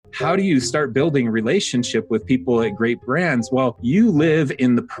how do you start building a relationship with people at great brands? Well, you live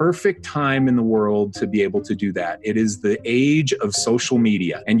in the perfect time in the world to be able to do that. It is the age of social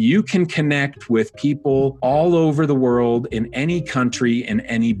media, and you can connect with people all over the world in any country, in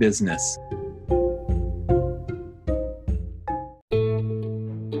any business.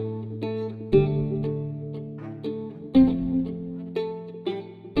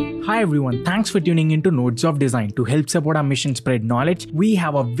 Hi everyone, thanks for tuning into Nodes of Design. To help support our mission spread knowledge, we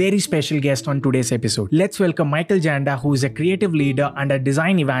have a very special guest on today's episode. Let's welcome Michael Janda, who is a creative leader and a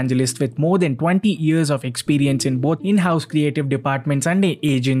design evangelist with more than 20 years of experience in both in-house creative departments and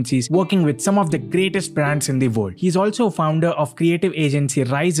agencies, working with some of the greatest brands in the world. He's also founder of creative agency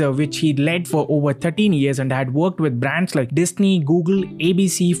Riser, which he led for over 13 years and had worked with brands like Disney, Google,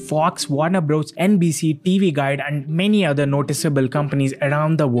 ABC, Fox, Warner Bros, NBC, TV Guide, and many other noticeable companies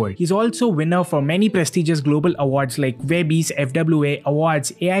around the world. He's also winner for many prestigious global awards like Webby's, FWA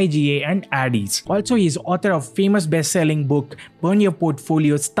Awards, AIGA, and Addies. Also, he is author of famous best-selling book Burn Your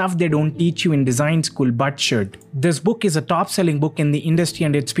Portfolio: Stuff They Don't Teach You in Design School But Should. This book is a top-selling book in the industry,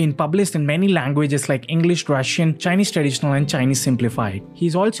 and it's been published in many languages like English, Russian, Chinese Traditional, and Chinese Simplified.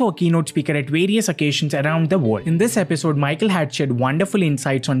 He's also a keynote speaker at various occasions around the world. In this episode, Michael had shared wonderful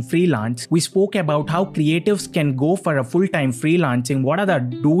insights on freelance. We spoke about how creatives can go for a full-time freelancing, what are the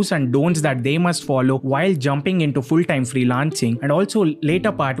do's and don'ts that they must follow while jumping into full-time freelancing, and also later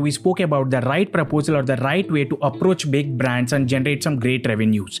part we spoke about the right proposal or the right way to approach big brands and generate some great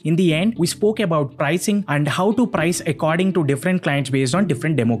revenues. In the end, we spoke about pricing and how to price according to different clients based on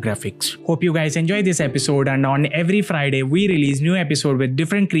different demographics. Hope you guys enjoy this episode, and on every Friday we release new episode with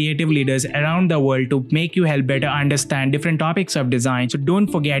different creative leaders around the world to make you help better understand different topics of design. So don't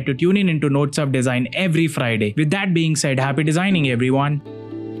forget to tune in into Notes of Design every Friday. With that being said, happy designing everyone.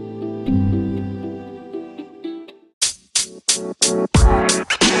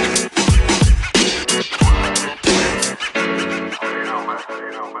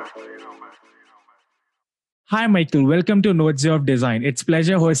 Hi, Michael. Welcome to Nodes of Design. It's a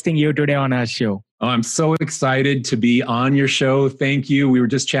pleasure hosting you today on our show. Oh, I'm so excited to be on your show. Thank you. We were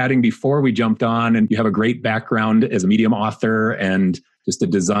just chatting before we jumped on, and you have a great background as a Medium author and just a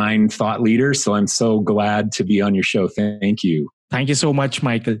design thought leader. So I'm so glad to be on your show. Thank you. Thank you so much,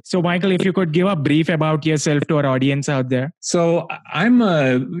 Michael. So, Michael, if you could give a brief about yourself to our audience out there. So I'm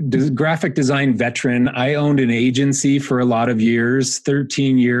a graphic design veteran. I owned an agency for a lot of years,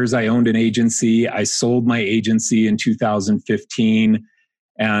 13 years I owned an agency. I sold my agency in 2015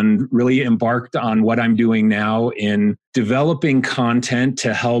 and really embarked on what I'm doing now in developing content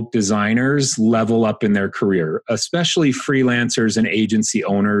to help designers level up in their career, especially freelancers and agency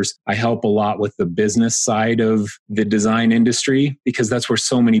owners. I help a lot with the business side of the design industry because that's where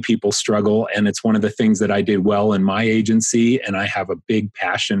so many people struggle. And it's one of the things that I did well in my agency, and I have a big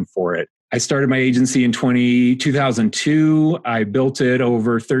passion for it. I started my agency in 2002. I built it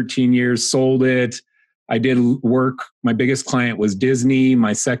over 13 years, sold it. I did work. My biggest client was Disney.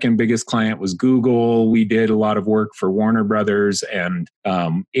 My second biggest client was Google. We did a lot of work for Warner Brothers and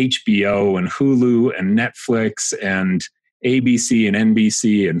HBO and Hulu and Netflix and ABC and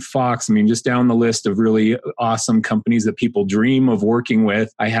NBC and Fox. I mean, just down the list of really awesome companies that people dream of working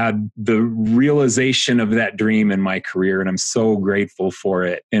with. I had the realization of that dream in my career, and I'm so grateful for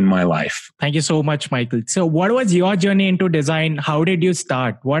it in my life. Thank you so much, Michael. So what was your journey into design? How did you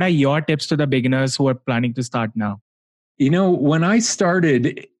start? What are your tips to the beginners who are planning to start now? You know, when I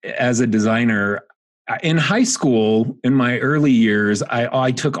started as a designer, in high school, in my early years,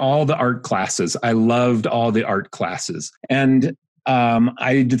 I took all the art classes. I loved all the art classes. And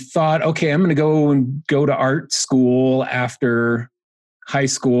I thought, okay, I'm going to go to art school after high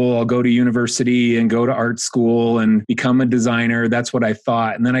school. I'll go to university and go to art school and become a designer. That's what I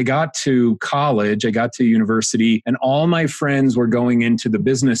thought. And then I got to college, I got to university, and all my friends were going into the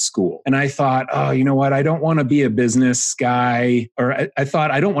business school. And I thought, oh, you know what? I don't want to be a business guy. Or I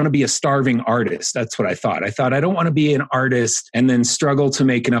thought, I don't want to be a starving artist. That's what I thought. I thought, I don't want to be an artist and then struggle to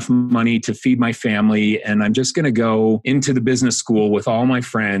make enough money to feed my family. And I'm just going to go into the business school with all my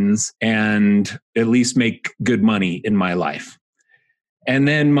friends and at least make good money in my life. And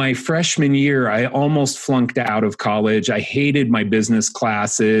then my freshman year, I almost flunked out of college. I hated my business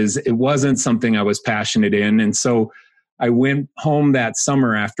classes. It wasn't something I was passionate in. And so I went home that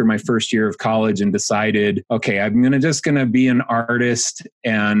summer after my first year of college and decided, okay, I'm just going to be an artist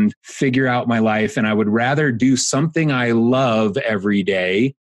and figure out my life. And I would rather do something I love every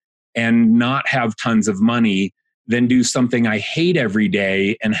day and not have tons of money than do something I hate every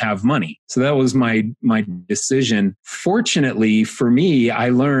day and have money. So that was my decision. Fortunately for me, I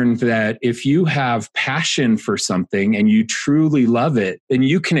learned that if you have passion for something and you truly love it, then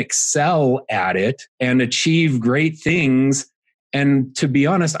you can excel at it and achieve great things. And to be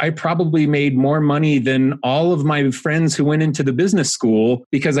honest, I probably made more money than all of my friends who went into the business school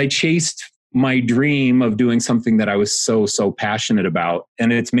because I chased my dream of doing something that I was so passionate about.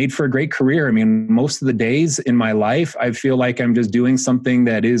 And it's made for a great career. I mean, most of the days in my life, I feel like I'm just doing something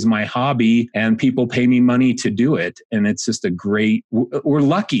that is my hobby and people pay me money to do it. And it's just we're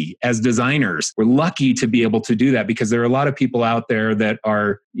lucky as designers. We're lucky to be able to do that because there are a lot of people out there that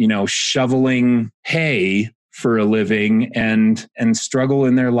are, shoveling hay for a living and struggle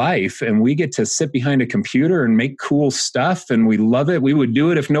in their life. And we get to sit behind a computer and make cool stuff. And we love it. We would do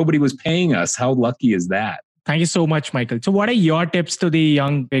it if nobody was paying us. How lucky is that? Thank you so much, Michael. So what are your tips to the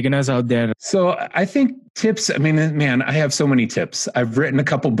young beginners out there? So I think tips, I have so many tips. I've written a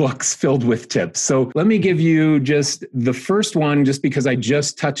couple books filled with tips. So let me give you just the first one, just because I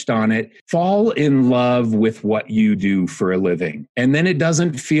just touched on it. Fall in love with what you do for a living. And then it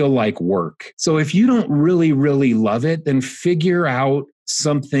doesn't feel like work. So if you don't really, really love it, then figure out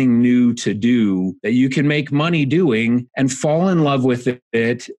something new to do that you can make money doing and fall in love with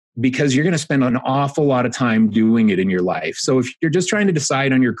it, because you're going to spend an awful lot of time doing it in your life. So if you're just trying to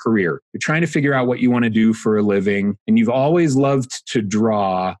decide on your career, you're trying to figure out what you want to do for a living, and you've always loved to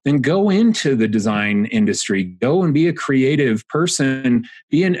draw, then go into the design industry. Go and be a creative person,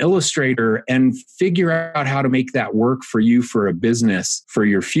 be an illustrator, and figure out how to make that work for you for a business, for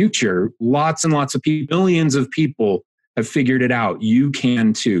your future. Lots and lots of people, millions of people have figured it out. You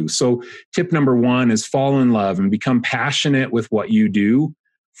can too. So tip number one is fall in love and become passionate with what you do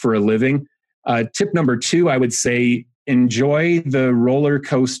for a living. Tip number two, I would say, enjoy the roller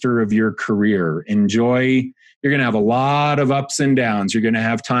coaster of your career. You're going to have a lot of ups and downs. You're going to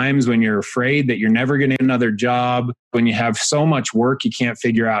have times when you're afraid that you're never going to get another job. When you have so much work, you can't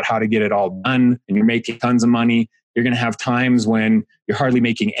figure out how to get it all done and you're making tons of money. You're going to have times when you're hardly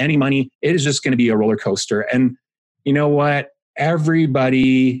making any money. It is just going to be a roller coaster. And you know what?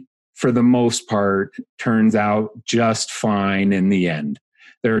 Everybody, for the most part, turns out just fine in the end.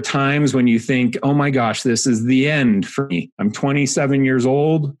 There are times when you think, oh my gosh, this is the end for me. I'm 27 years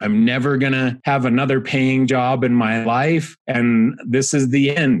old. I'm never going to have another paying job in my life. And this is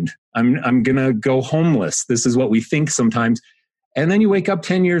the end. I'm going to go homeless. This is what we think sometimes. And then you wake up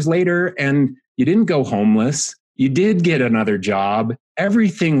 10 years later and you didn't go homeless. You did get another job.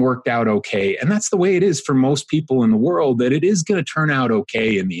 Everything worked out okay. And that's the way it is for most people in the world, that it is going to turn out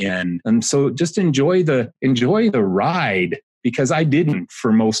okay in the end. And so just enjoy the ride. Because I didn't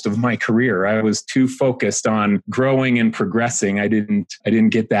for most of my career. I was too focused on growing and progressing. I didn't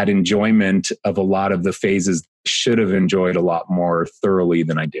get that enjoyment of a lot of the phases. Should have enjoyed a lot more thoroughly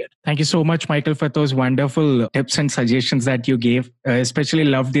than I did. Thank you so much, Michael, for those wonderful tips and suggestions that you gave. Especially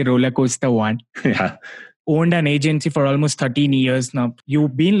love the roller coaster one. Yeah. Owned an agency for almost 13 years now.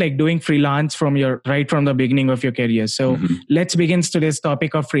 You've been doing freelance right from the beginning of your career. So let's begin today's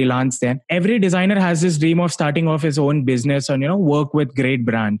topic of freelance then. Every designer has this dream of starting off his own business and, work with great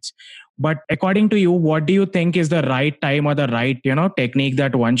brands. But according to you, what do you think is the right time or the right, technique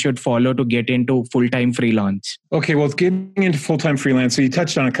that one should follow to get into full-time freelance? Okay, well, getting into full-time freelance, so you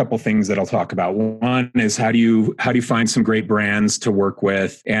touched on a couple things that I'll talk about. One is how do you find some great brands to work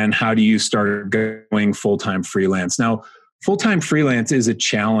with, and how do you start going full-time freelance? Now, full-time freelance is a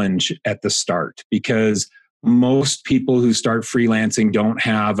challenge at the start because most people who start freelancing don't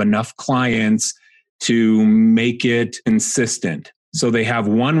have enough clients to make it consistent. So they have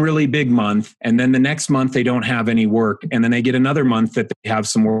one really big month, and then the next month they don't have any work. And then they get another month that they have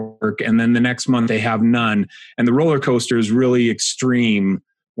some work. And then the next month they have none. And the roller coaster is really extreme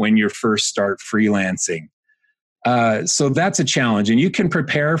when you first start freelancing. So that's a challenge. And you can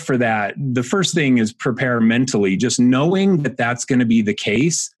prepare for that. The first thing is prepare mentally. Just knowing that that's going to be the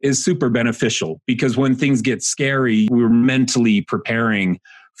case is super beneficial, because when things get scary, we're mentally preparing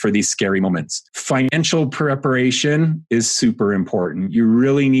for these scary moments. Financial preparation is super important. You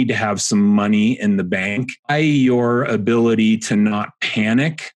really need to have some money in the bank. Your ability to not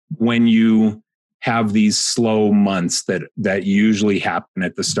panic when you have these slow months that usually happen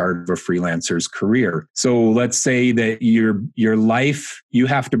at the start of a freelancer's career. So let's say that your life, you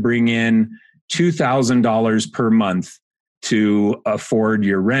have to bring in $2,000 per month to afford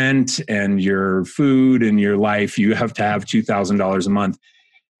your rent and your food and your life. You have to have $2,000 a month.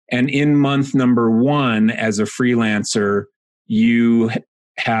 And in month number one, as a freelancer, you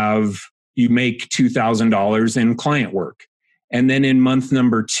make $2,000 in client work. And then in month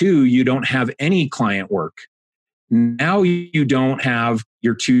number two, you don't have any client work. Now you don't have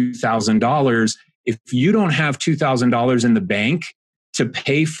your $2,000. If you don't have $2,000 in the bank to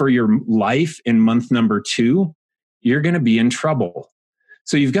pay for your life in month number 2, you're going to be in trouble.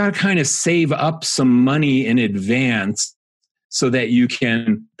 So you've got to kind of save up some money in advance so that you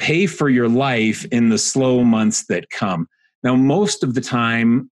can pay for your life in the slow months that come. Now, most of the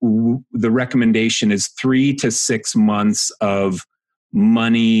time, the recommendation is 3 to 6 months of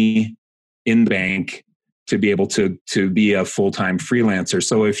money in the bank to be able to be a full-time freelancer.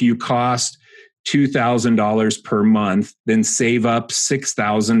 So if you cost $2,000 per month, then save up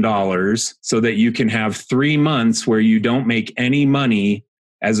 $6,000 so that you can have 3 months where you don't make any money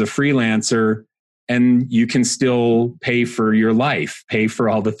as a freelancer, and you can still pay for your life, pay for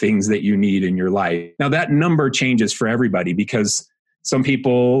all the things that you need in your life. Now that number changes for everybody because some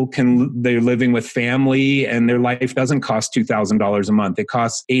people they're living with family and their life doesn't cost $2,000 a month. It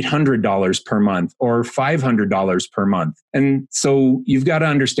costs $800 per month or $500 per month. And so you've got to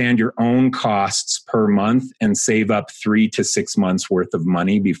understand your own costs per month and save up 3 to 6 months worth of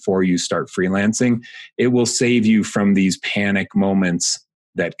money before you start freelancing. It will save you from these panic moments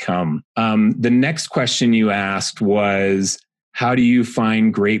that come. The next question you asked was, how do you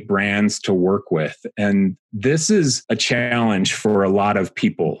find great brands to work with? And this is a challenge for a lot of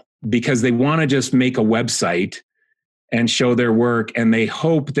people because they want to just make a website and show their work, and they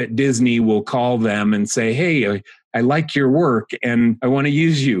hope that Disney will call them and say, hey, I like your work and I want to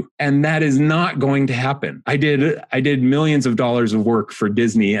use you. And that is not going to happen. I did millions of dollars of work for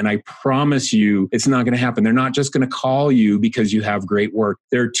Disney, and I promise you it's not going to happen. They're not just going to call you because you have great work.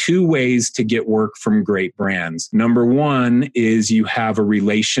 There are 2 ways to get work from great brands. Number 1 is you have a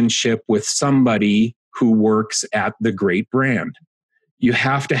relationship with somebody who works at the great brand. You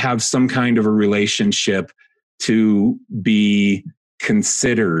have to have some kind of a relationship to be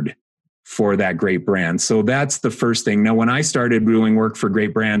considered for that great brand. So that's the first thing. Now, when I started doing work for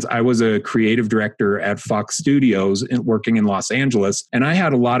great brands, I was a creative director at Fox Studios working in Los Angeles. And I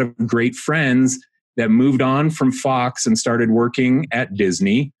had a lot of great friends that moved on from Fox and started working at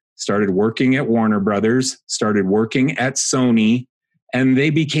Disney, started working at Warner Brothers, started working at Sony. And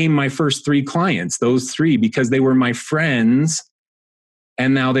they became my first 3 clients, those 3, because they were my friends.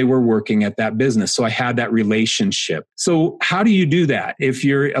 And now they were working at that business. So I had that relationship. So how do you do that? If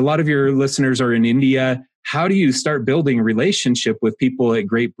a lot of your listeners are in India, how do you start building a relationship with people at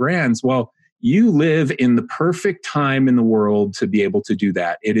great brands? Well, you live in the perfect time in the world to be able to do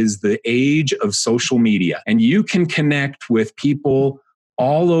that. It is the age of social media, and you can connect with people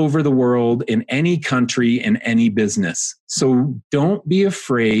all over the world, in any country, in any business. So don't be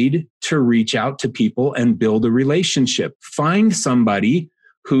afraid to reach out to people and build a relationship. Find somebody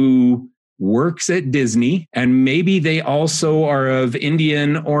who works at Disney, and maybe they also are of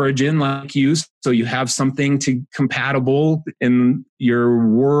Indian origin like you, so you have something compatible in your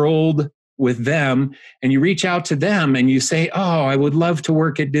world with them, and you reach out to them and you say, oh, I would love to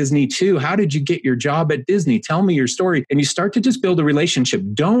work at Disney too. How did you get your job at Disney? Tell me your story. And you start to just build a relationship.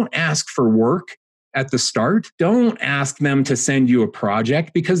 Don't ask for work at the start. Don't ask them to send you a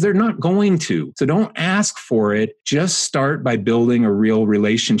project because they're not going to. So don't ask for it. Just start by building a real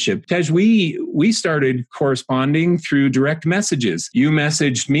relationship. Tej, we started corresponding through direct messages. You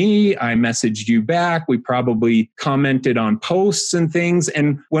messaged me, I messaged you back. We probably commented on posts and things.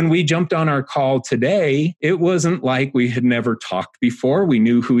 And when we jumped on our call today, it wasn't like we had never talked before. We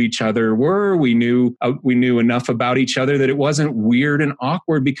knew who each other were. We knew enough about each other that it wasn't weird and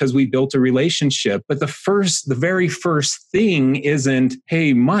awkward because we built a relationship. But the very first thing isn't,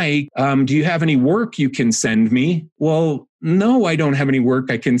 hey, Mike, do you have any work you can send me? Well, no, I don't have any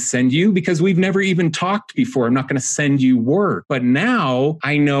work I can send you because we've never even talked before. I'm not going to send you work. But now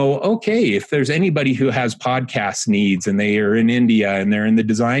I know, okay, if there's anybody who has podcast needs and they are in India and they're in the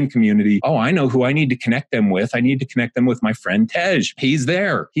design community, oh, I know who I need to connect them with. I need to connect them with my friend Tej. He's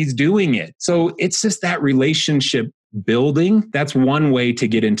there. He's doing it. So it's just that relationship building. That's one way to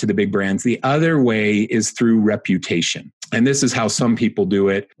get into the big brands. The other way is through reputation. And this is how some people do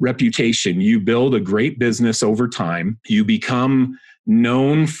it. Reputation. You build a great business over time. You become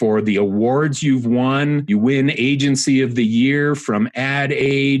known for the awards you've won. You win Agency of the Year from Ad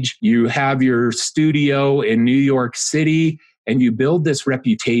Age. You have your studio in New York City. And you build this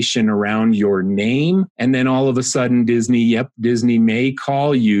reputation around your name. And then all of a sudden, Disney may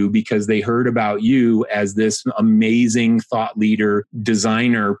call you because they heard about you as this amazing thought leader,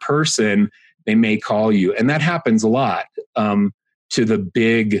 designer person. They may call you. And that happens a lot to the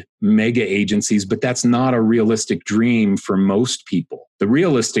big mega agencies, but that's not a realistic dream for most people. The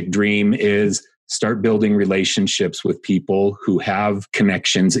realistic dream is start building relationships with people who have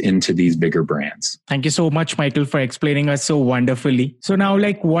connections into these bigger brands. Thank you so much, Michael, for explaining us so wonderfully. So now,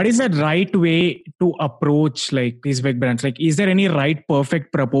 what is the right way to approach these big brands? Is there any right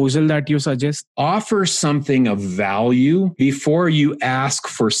perfect proposal that you suggest? Offer something of value before you ask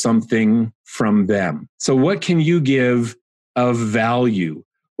for something from them. So what can you give of value?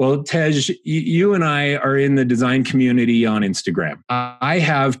 Well, Tej, you and I are in the design community on Instagram. I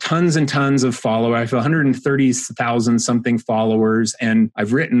have tons and tons of followers. I have 130,000 something followers, and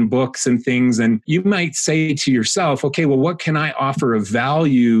I've written books and things. And you might say to yourself, okay, well, what can I offer of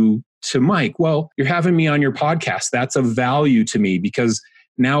value to Mike? Well, you're having me on your podcast. That's of value to me because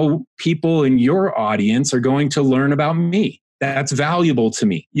now people in your audience are going to learn about me. That's valuable to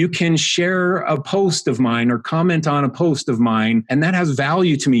me. You can share a post of mine or comment on a post of mine, and that has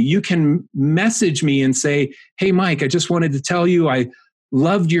value to me. You can message me and say, hey, Mike, I just wanted to tell you I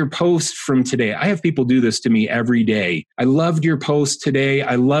loved your post from today. I have people do this to me every day. I loved your post today.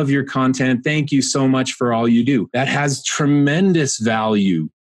 I love your content. Thank you so much for all you do. That has tremendous value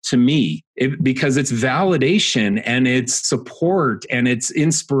to me because it's validation and it's support and it's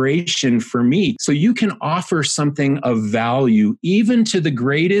inspiration for me. So you can offer something of value even to the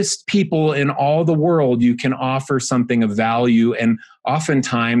greatest people in all the world. You can offer something of value. And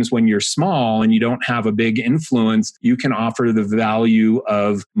oftentimes when you're small and you don't have a big influence, you can offer the value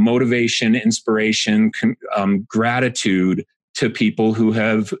of motivation, inspiration, gratitude to people who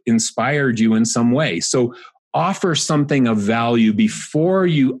have inspired you in some way. So offer something of value before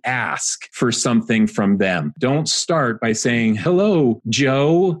you ask for something from them. Don't start by saying, hello,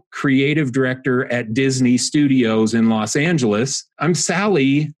 Joe, creative director at Disney Studios in Los Angeles. I'm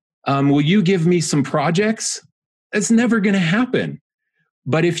Sally. Will you give me some projects? That's never going to happen.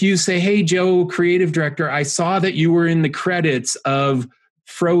 But if you say, hey, Joe, creative director, I saw that you were in the credits of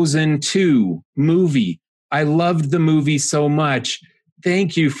Frozen 2 movie. I loved the movie so much.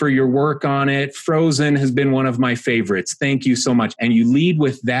 Thank you for your work on it. Frozen has been one of my favorites. Thank you so much. And you lead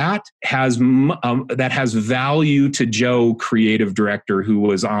with that has value to Joe, creative director, who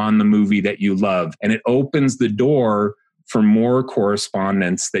was on the movie that you love. And it opens the door for more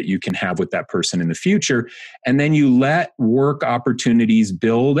correspondence that you can have with that person in the future. And then you let work opportunities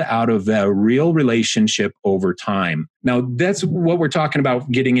build out of that real relationship over time. Now, that's what we're talking about,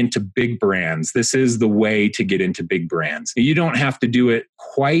 getting into big brands. This is the way to get into big brands. You don't have to do it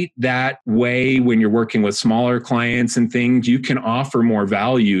quite that way when you're working with smaller clients and things. You can offer more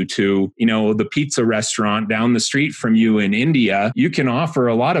value to, the pizza restaurant down the street from you in India. You can offer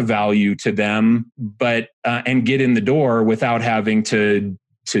a lot of value to them, but and get in the door without having to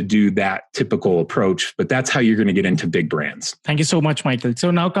do that typical approach. But that's how you're going to get into big brands. Thank you so much, Michael.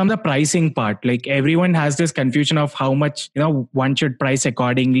 So now comes the pricing part. Everyone has this confusion of how much, one should price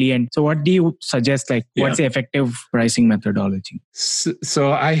accordingly. And so what do you suggest? What's the effective pricing methodology? So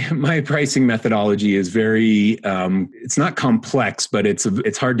my pricing methodology is very, it's not complex, but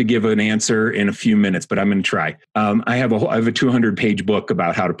it's hard to give an answer in a few minutes, but I'm going to try. I have a 200-page book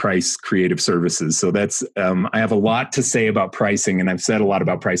about how to price creative services. So that's, I have a lot to say about pricing, and I've said a lot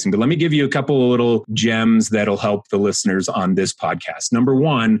about pricing, but let me give you a couple of little gems that'll help the listeners on this podcast. Number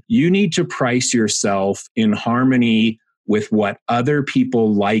one, you need to price yourself in harmony with what other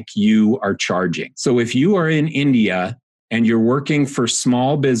people like you are charging. So if you are in India and you're working for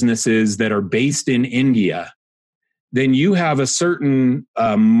small businesses that are based in India, then you have a certain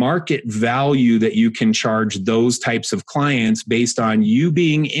market value that you can charge those types of clients based on you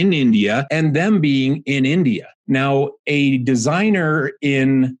being in India and them being in India. Now, a designer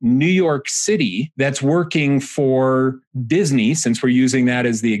in New York City that's working for Disney, since we're using that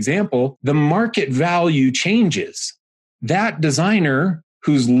as the example, the market value changes. That designer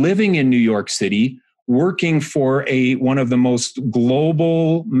who's living in New York City, working for one of the most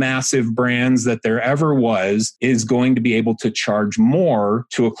global, massive brands that there ever was, is going to be able to charge more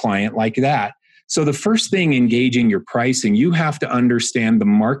to a client like that. So the first thing, engaging your pricing, you have to understand the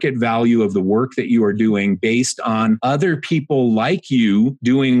market value of the work that you are doing based on other people like you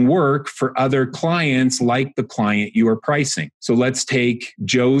doing work for other clients like the client you are pricing. So let's take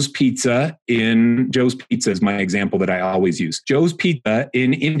Joe's Pizza is my example that I always use. Joe's Pizza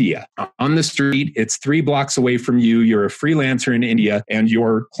in India. On the street, it's 3 blocks away from you. You're a freelancer in India and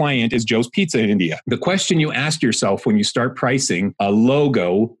your client is Joe's Pizza in India. The question you ask yourself when you start pricing a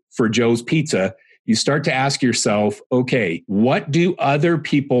logo for Joe's Pizza, you start to ask yourself, okay, what do other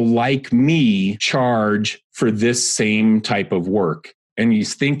people like me charge for this same type of work? And you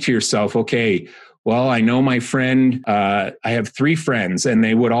think to yourself, okay, Well, I know my friend, I have 3 friends, and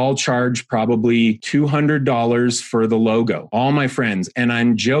they would all charge probably $200 for the logo, all my friends. And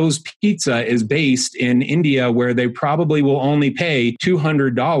on Joe's Pizza is based in India, where they probably will only pay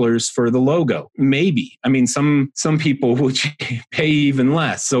 $200 for the logo. Maybe. I mean, some people will pay even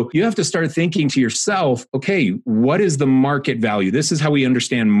less. So you have to start thinking to yourself, okay, what is the market value? This is how we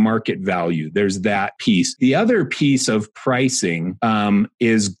understand market value. There's that piece. The other piece of pricing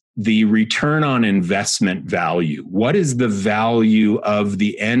is the return on investment value. What is the value of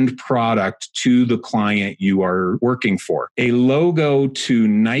the end product to the client you are working for? A logo to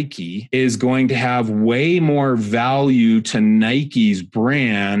Nike is going to have way more value to Nike's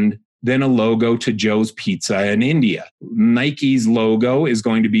brand than a logo to Joe's Pizza in India. Nike's logo is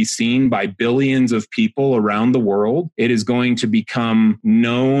going to be seen by billions of people around the world. It is going to become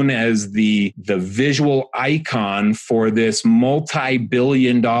known as the visual icon for this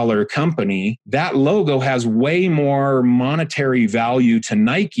multi-billion-dollar company. That logo has way more monetary value to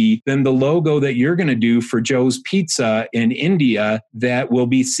Nike than the logo that you're going to do for Joe's Pizza in India that will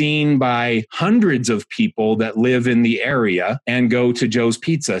be seen by hundreds of people that live in the area and go to Joe's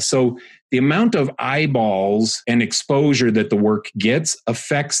Pizza. So the amount of eyeballs and exposure that the work gets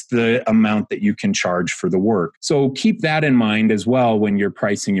affects the amount that you can charge for the work. So keep that in mind as well when you're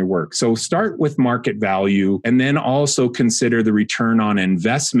pricing your work. So start with market value, and then also consider the return on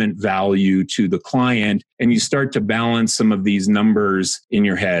investment value to the client. And you start to balance some of these numbers in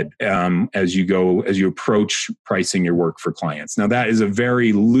your head as you approach pricing your work for clients. Now, that is a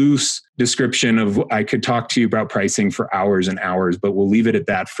very loose description of, I could talk to you about pricing for hours and hours, but we'll leave it at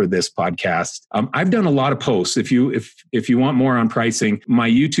that for this podcast. I've done a lot of posts. If you want more on pricing, my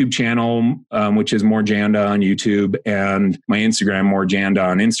YouTube channel, which is More Janda on YouTube, and my Instagram, More Janda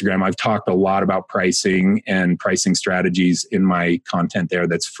on Instagram, I've talked a lot about pricing and pricing strategies in my content there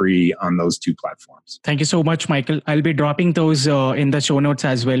that's free on those 2 platforms. Thank you so much, Michael. I'll be dropping those in the show notes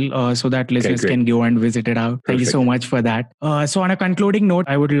as well, so that listeners can go and visit it out. Thank you so much for that. So on a concluding note,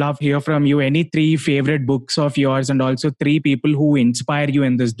 I would love to hear from you any 3 favorite books of yours, and also 3 people who inspire you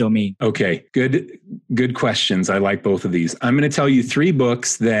in this domain. Okay, good questions. I like both of these. I'm going to tell you 3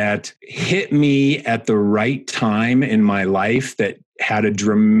 books that hit me at the right time in my life that had a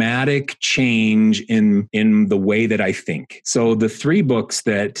dramatic change in the way that I think. So the 3 books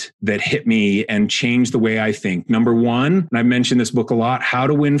that hit me and changed the way I think. Number 1, and I've mentioned this book a lot, How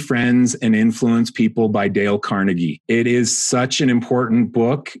to Win Friends and Influence People by Dale Carnegie. It is such an important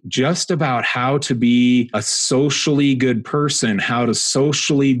book just about how to be a socially good person, how to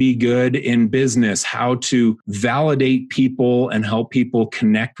socially be good in business, how to validate people and help people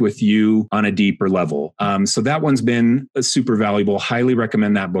connect with you on a deeper level. So that one's been super valuable. Highly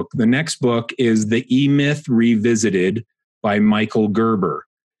recommend that book. The next book is The E-Myth Revisited by Michael Gerber.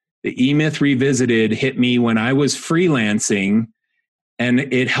 The E-Myth Revisited hit me when I was freelancing, and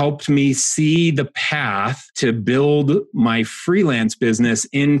it helped me see the path to build my freelance business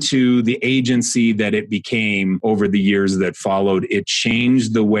into the agency that it became over the years that followed. It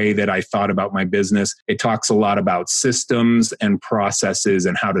changed the way that I thought about my business. It talks a lot about systems and processes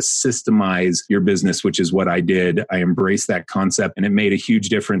and how to systemize your business, which is what I did. I embraced that concept, and it made a huge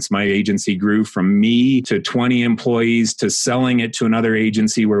difference. My agency grew from me to 20 employees to selling it to another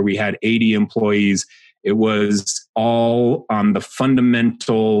agency where we had 80 employees. It was all on the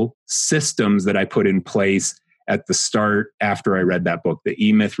fundamental systems that I put in place at the start after I read that book, The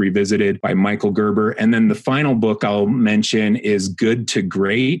E-Myth Revisited by Michael Gerber. And then the final book I'll mention is Good to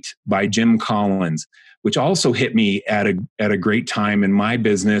Great by Jim Collins, which also hit me at a great time in my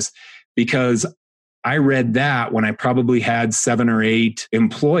business, because I read that when I probably had 7 or 8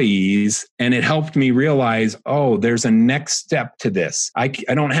 employees, and it helped me realize, oh, there's a next step to this. I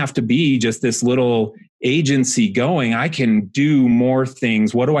don't have to be just this little agency going. I can do more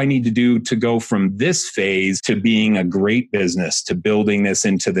things. What do I need to do to go from this phase to being a great business, to building this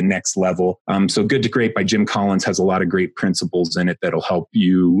into the next level? So Good to Great by Jim Collins has a lot of great principles in it that'll help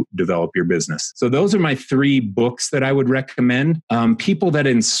you develop your business. So those are my 3 books that I would recommend. People that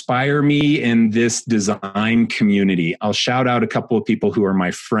inspire me in this design community. I'll shout out a couple of people who are my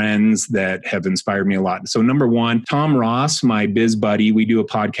friends that have inspired me a lot. So number 1, Tom Ross, my biz buddy. We do a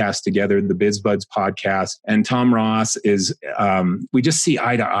podcast together, the Biz Buds podcast. And Tom Ross is, we just see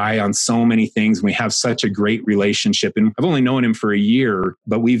eye to eye on so many things. We have such a great relationship. And I've only known him for a year,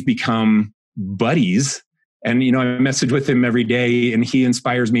 but we've become buddies And, you know, I message with him every day, and he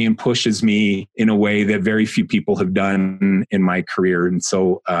inspires me and pushes me in a way that very few people have done in my career. And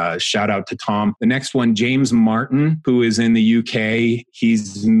so shout out to Tom. The next one, James Martin, who is in the UK.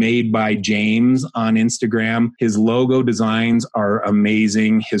 He's Made by James on Instagram. His logo designs are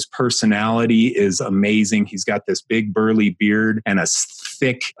amazing. His personality is amazing. He's got this big burly beard and a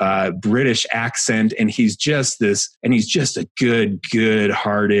thick British accent. And he's just a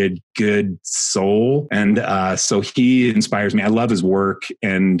good-hearted, good soul. And so he inspires me. I love his work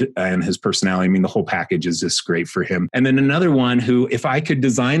and his personality. I mean, the whole package is just great for him. And then another one who, if I could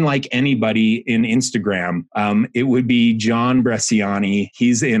design like anybody in Instagram, it would be John Bresciani.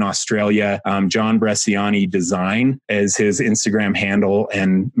 He's in Australia. John Bresciani Design is his Instagram handle.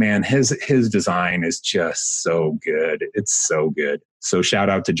 And man, his design is just so good. It's so good. So shout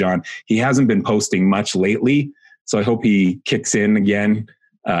out to John. He hasn't been posting much lately, so I hope he kicks in again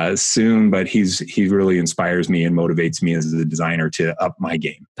soon, but he really inspires me and motivates me as a designer to up my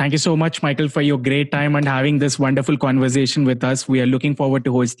game. Thank you so much, Michael, for your great time and having this wonderful conversation with us. We are looking forward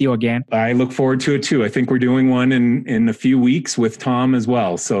to host you again. I look forward to it too. I think we're doing one in a few weeks with Tom as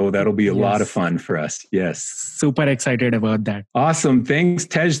well. So that'll be a lot of fun for us. Yes. Super excited about that. Awesome. Thanks,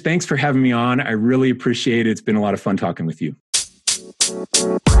 Tej. Thanks for having me on. I really appreciate it. It's been a lot of fun talking with you.